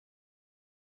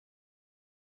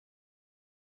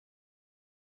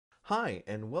Hi,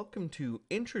 and welcome to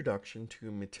Introduction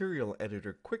to Material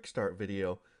Editor Quick Start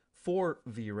video for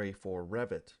V-Ray for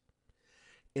Revit.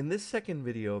 In this second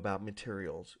video about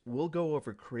materials, we'll go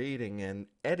over creating and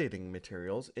editing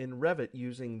materials in Revit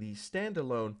using the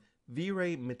standalone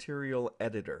V-Ray Material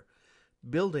Editor,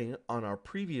 building on our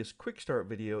previous Quick Start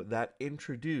video that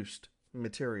introduced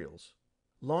materials.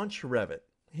 Launch Revit.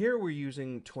 Here we're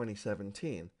using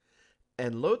 2017,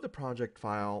 and load the project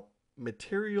file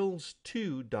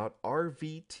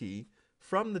materials2.rvt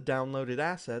from the downloaded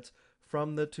assets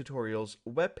from the tutorial's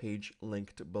webpage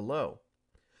linked below.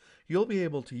 You'll be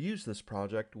able to use this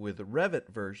project with Revit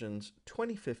versions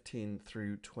 2015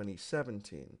 through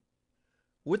 2017.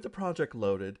 With the project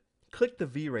loaded, click the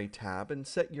V-Ray tab and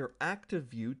set your active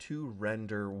view to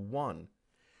Render 1.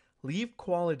 Leave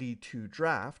Quality to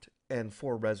Draft, and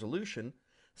for resolution,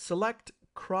 select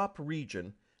Crop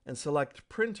Region and select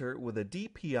Printer with a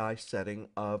DPI setting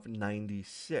of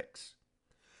 96.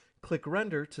 Click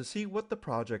Render to see what the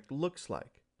project looks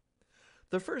like.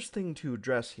 The first thing to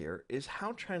address here is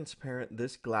how transparent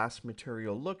this glass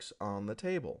material looks on the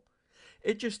table.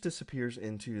 It just disappears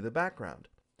into the background.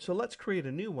 So let's create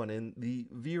a new one in the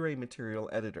V-Ray Material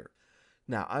Editor.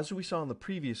 Now, as we saw in the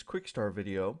previous Quick Start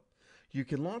video, you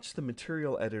can launch the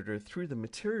Material Editor through the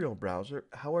Material browser.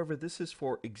 However, this is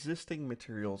for existing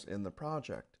materials in the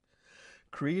project.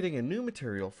 Creating a new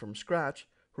material from scratch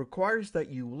requires that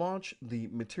you launch the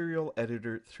Material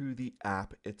Editor through the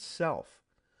app itself.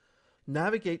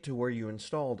 Navigate to where you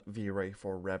installed V-Ray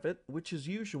for Revit, which is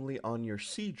usually on your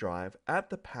C drive at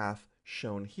the path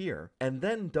shown here, and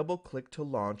then double-click to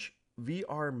launch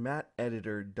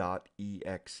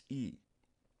vrmateditor.exe.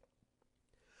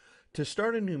 To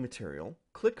start a new material,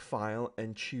 click File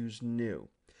and choose New,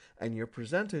 and you're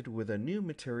presented with a new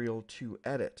material to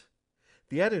edit.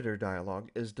 The Editor dialog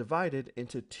is divided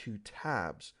into two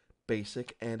tabs,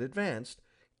 Basic and Advanced,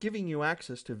 giving you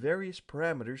access to various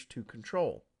parameters to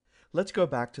control. Let's go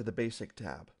back to the Basic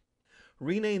tab.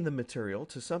 Rename the material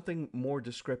to something more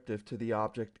descriptive to the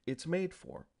object it's made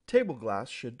for. Table glass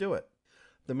should do it.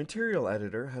 The Material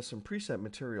Editor has some preset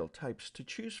material types to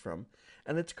choose from,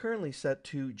 and it's currently set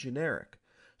to Generic.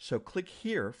 So click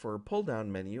here for a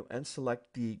pull-down menu and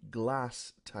select the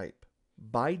Glass type.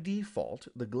 By default,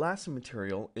 the glass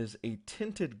material is a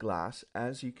tinted glass,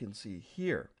 as you can see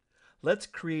here. Let's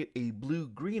create a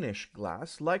blue-greenish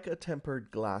glass like a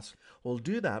tempered glass. We'll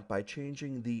do that by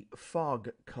changing the fog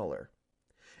color.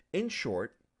 In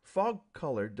short, fog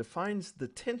color defines the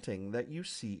tinting that you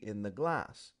see in the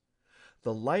glass.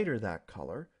 The lighter that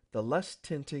color, the less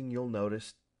tinting you'll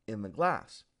notice in the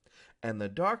glass. And the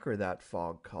darker that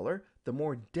fog color, the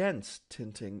more dense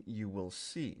tinting you will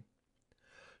see.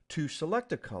 To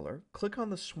select a color, click on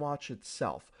the swatch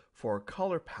itself for a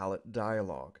color palette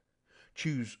dialog.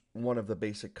 Choose one of the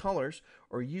basic colors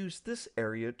or use this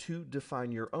area to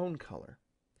define your own color.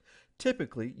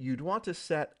 Typically, you'd want to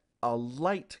set a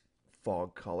light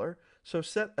fog color, so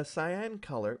set a cyan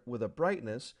color with a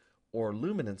brightness or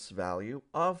luminance value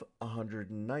of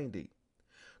 190.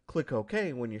 Click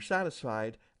OK when you're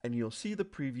satisfied and you'll see the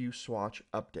preview swatch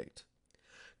update.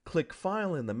 Click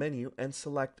File in the menu and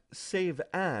select Save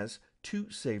As to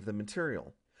save the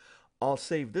material. I'll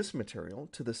save this material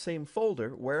to the same folder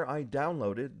where I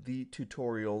downloaded the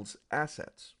tutorial's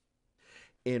assets.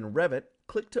 In Revit,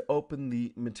 click to open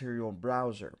the Material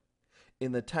browser.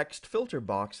 In the text filter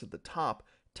box at the top,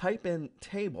 type in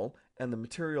Table and the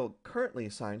material currently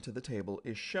assigned to the table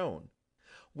is shown.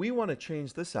 We want to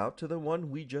change this out to the one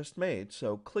we just made,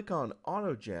 so click on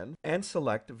AutoGen and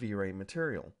select V-Ray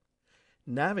Material.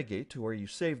 Navigate to where you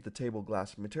saved the table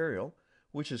glass material,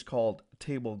 which is called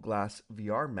Table Glass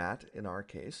VR Mat in our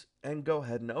case, and go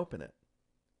ahead and open it.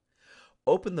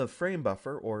 Open the frame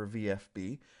buffer, or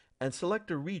VFB, and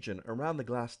select a region around the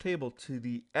glass table to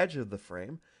the edge of the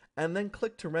frame, and then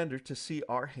click to render to see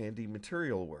our handy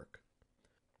material work.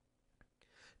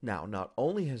 Now, not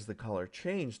only has the color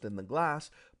changed in the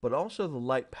glass, but also the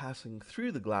light passing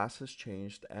through the glass has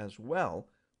changed as well,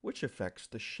 which affects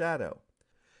the shadow.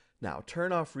 Now,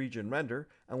 turn off Region Render,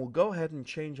 and we'll go ahead and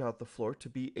change out the floor to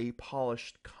be a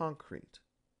polished concrete.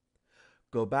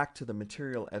 Go back to the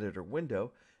Material Editor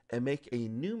window and make a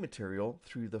new material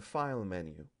through the File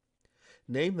menu.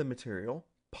 Name the material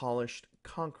Polished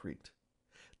Concrete.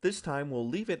 This time we'll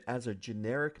leave it as a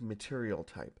generic material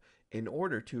type in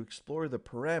order to explore the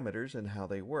parameters and how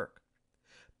they work.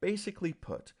 Basically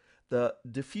put, the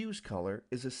diffuse color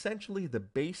is essentially the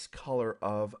base color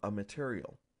of a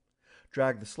material.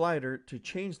 Drag the slider to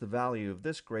change the value of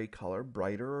this gray color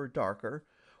brighter or darker,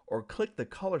 or click the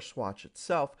color swatch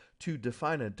itself to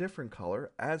define a different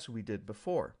color as we did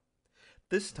before.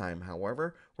 This time,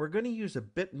 however, we're going to use a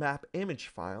bitmap image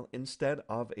file instead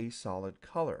of a solid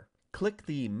color. Click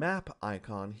the map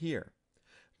icon here.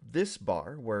 This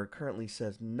bar, where it currently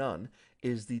says None,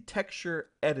 is the Texture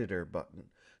Editor button.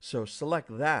 So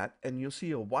select that and you'll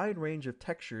see a wide range of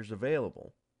textures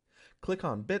available. Click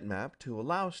on Bitmap to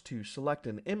allow us to select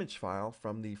an image file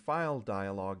from the File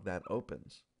dialog that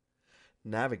opens.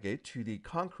 Navigate to the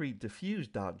concrete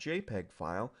diffuse.jpg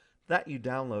file that you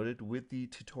downloaded with the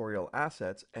tutorial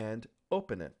assets and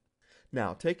open it.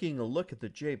 Now, taking a look at the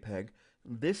JPEG,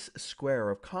 this square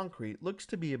of concrete looks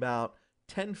to be about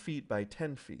 10 feet by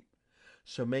 10 feet.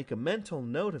 So make a mental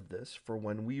note of this for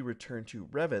when we return to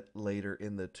Revit later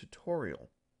in the tutorial.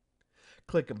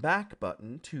 Click a Back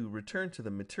button to return to the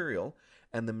material,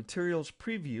 and the material's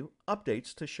preview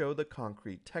updates to show the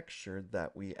concrete texture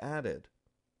that we added.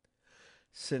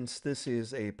 Since this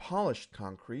is a polished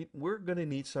concrete, we're going to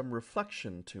need some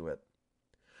reflection to it.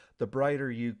 The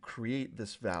brighter you create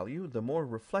this value, the more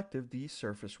reflective the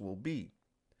surface will be.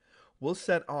 We'll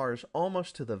set ours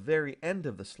almost to the very end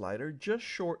of the slider, just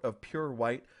short of pure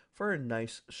white for a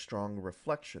nice strong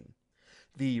reflection.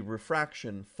 The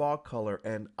refraction, fog color,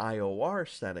 and IOR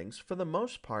settings, for the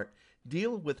most part,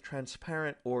 deal with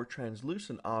transparent or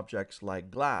translucent objects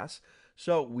like glass,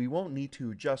 so we won't need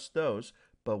to adjust those,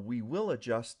 but we will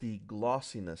adjust the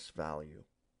glossiness value.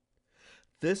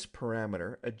 This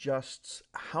parameter adjusts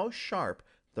how sharp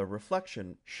the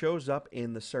reflection shows up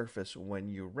in the surface when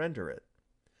you render it.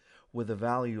 With a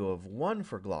value of 1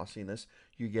 for glossiness,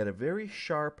 you get a very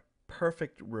sharp,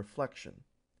 perfect reflection.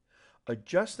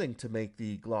 Adjusting to make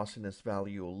the glossiness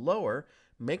value lower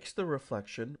makes the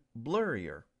reflection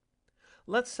blurrier.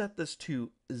 Let's set this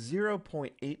to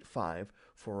 0.85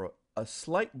 for a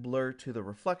slight blur to the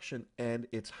reflection and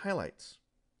its highlights.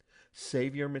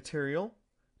 Save your material,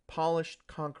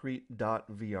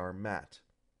 polishedconcrete.vr matte.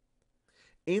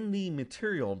 In the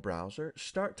material browser,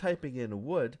 start typing in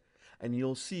wood and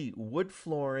you'll see wood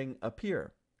flooring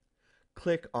appear.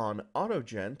 Click on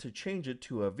AutoGen to change it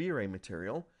to a V-Ray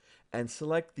material and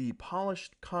select the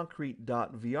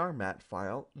polishedconcrete.vr matte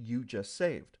file you just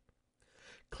saved.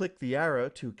 Click the arrow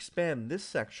to expand this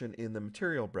section in the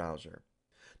material browser.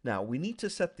 Now, we need to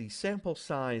set the sample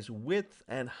size, width,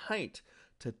 and height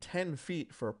to 10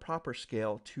 feet for proper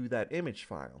scale to that image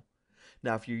file.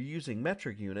 Now, if you're using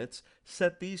metric units,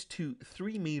 set these to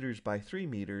 3 meters by 3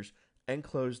 meters and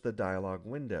close the dialog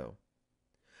window.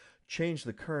 Change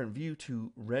the current view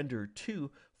to Render 2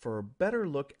 for a better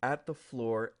look at the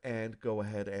floor and go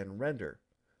ahead and render.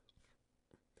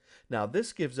 Now,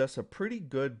 this gives us a pretty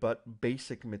good but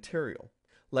basic material.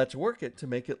 Let's work it to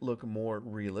make it look more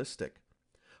realistic.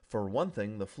 For one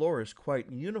thing, the floor is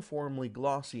quite uniformly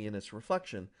glossy in its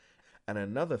reflection, and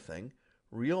another thing,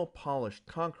 real polished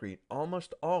concrete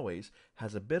almost always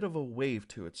has a bit of a wave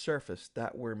to its surface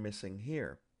that we're missing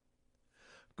here.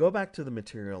 Go back to the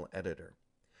material editor.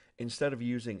 Instead of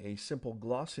using a simple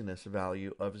glossiness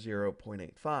value of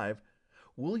 0.85,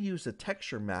 we'll use a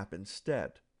texture map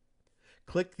instead.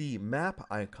 Click the map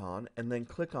icon and then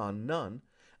click on None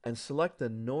and select the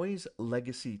Noise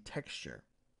Legacy texture.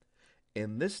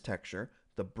 In this texture,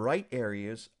 the bright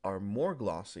areas are more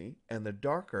glossy and the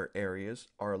darker areas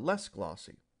are less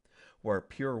glossy, where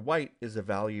pure white is a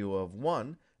value of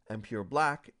 1 and pure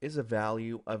black is a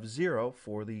value of 0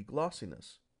 for the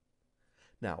glossiness.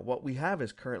 Now, what we have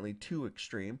is currently too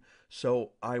extreme,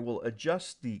 so I will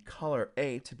adjust the color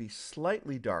A to be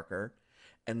slightly darker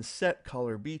and set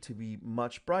color B to be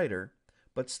much brighter,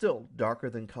 but still darker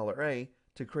than color A,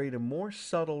 to create a more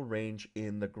subtle range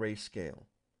in the grayscale.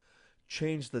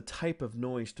 Change the type of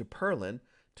noise to Perlin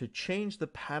to change the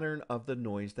pattern of the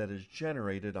noise that is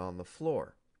generated on the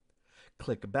floor.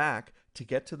 Click back to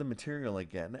get to the material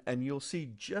again, and you'll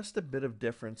see just a bit of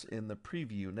difference in the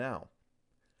preview now.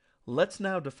 Let's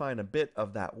now define a bit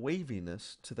of that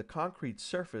waviness to the concrete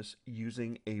surface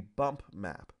using a bump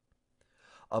map.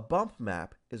 A bump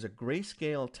map is a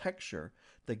grayscale texture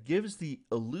that gives the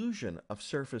illusion of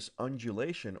surface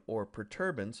undulation or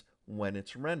perturbance when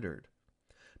it's rendered.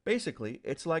 Basically,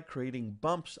 it's like creating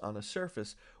bumps on a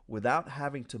surface without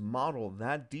having to model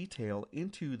that detail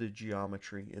into the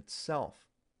geometry itself.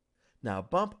 Now,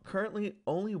 bump currently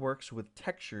only works with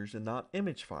textures and not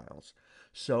image files,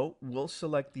 so we'll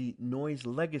select the Noise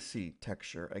Legacy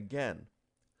texture again.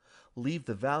 Leave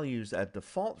the values at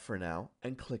default for now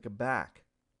and click back.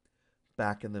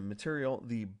 Back in the material,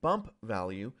 the bump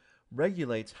value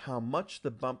regulates how much the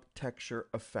bump texture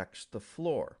affects the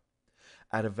floor.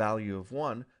 At a value of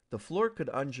 1, the floor could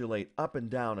undulate up and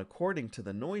down according to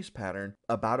the noise pattern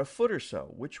about a foot or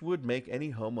so, which would make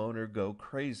any homeowner go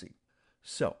crazy.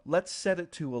 So let's set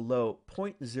it to a low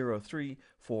 0.03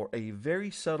 for a very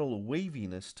subtle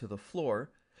waviness to the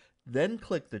floor, then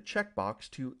click the checkbox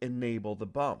to enable the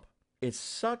bump. It's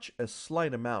such a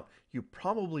slight amount, you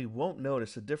probably won't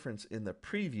notice a difference in the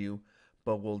preview,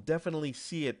 but will definitely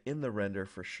see it in the render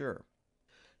for sure.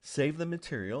 Save the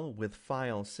material with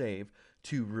File Save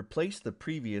to replace the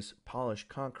previous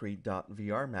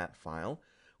polishedconcrete.vrmat file,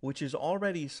 which is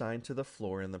already assigned to the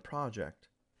floor in the project.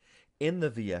 In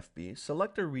the VFB,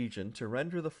 select a region to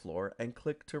render the floor and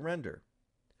click to render.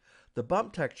 The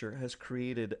bump texture has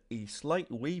created a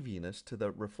slight waviness to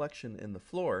the reflection in the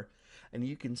floor, and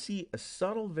you can see a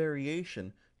subtle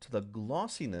variation to the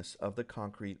glossiness of the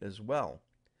concrete as well.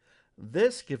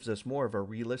 This gives us more of a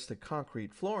realistic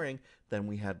concrete flooring than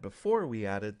we had before we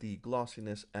added the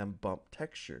glossiness and bump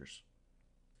textures.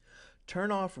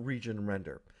 Turn off Region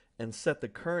Render and set the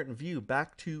current view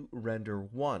back to Render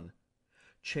 1.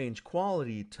 Change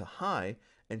Quality to High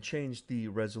and change the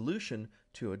resolution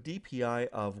to a DPI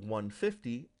of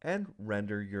 150 and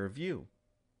render your view.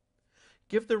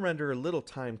 Give the render a little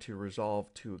time to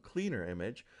resolve to a cleaner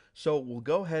image, so we'll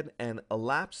go ahead and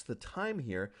elapse the time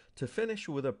here to finish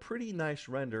with a pretty nice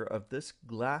render of this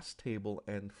glass table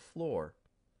and floor.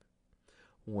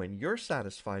 When you're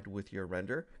satisfied with your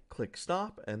render, click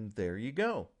Stop and there you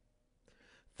go.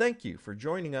 Thank you for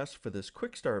joining us for this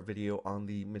quick start video on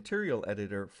the material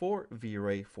editor for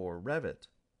V-Ray for Revit.